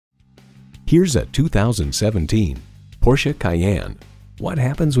Here's a 2017 Porsche Cayenne. What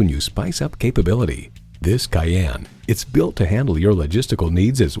happens when you spice up capability? This Cayenne, it's built to handle your logistical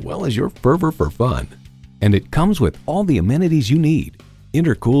needs as well as your fervor for fun. And it comes with all the amenities you need.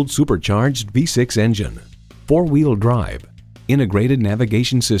 Intercooled supercharged V6 engine, 4-wheel drive, integrated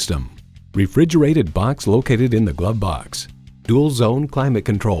navigation system, refrigerated box located in the glove box, dual zone climate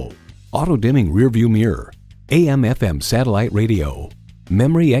control, auto-dimming rearview mirror, AM/FM satellite radio,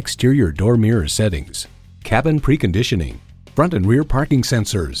 memory exterior door mirror settings, cabin preconditioning, front and rear parking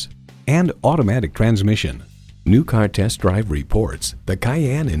sensors, and automatic transmission. New Car Test Drive reports the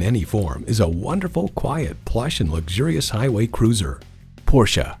Cayenne in any form is a wonderful, quiet, plush, and luxurious highway cruiser.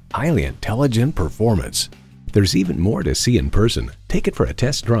 Porsche, highly intelligent performance. There's even more to see in person. Take it for a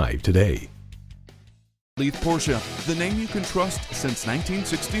test drive today. Leith Porsche, the name you can trust since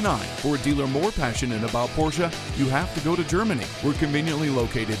 1969. For a dealer more passionate about Porsche, you have to go to Germany. We're conveniently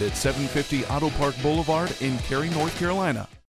located at 750 Auto Park Boulevard in Cary, North Carolina.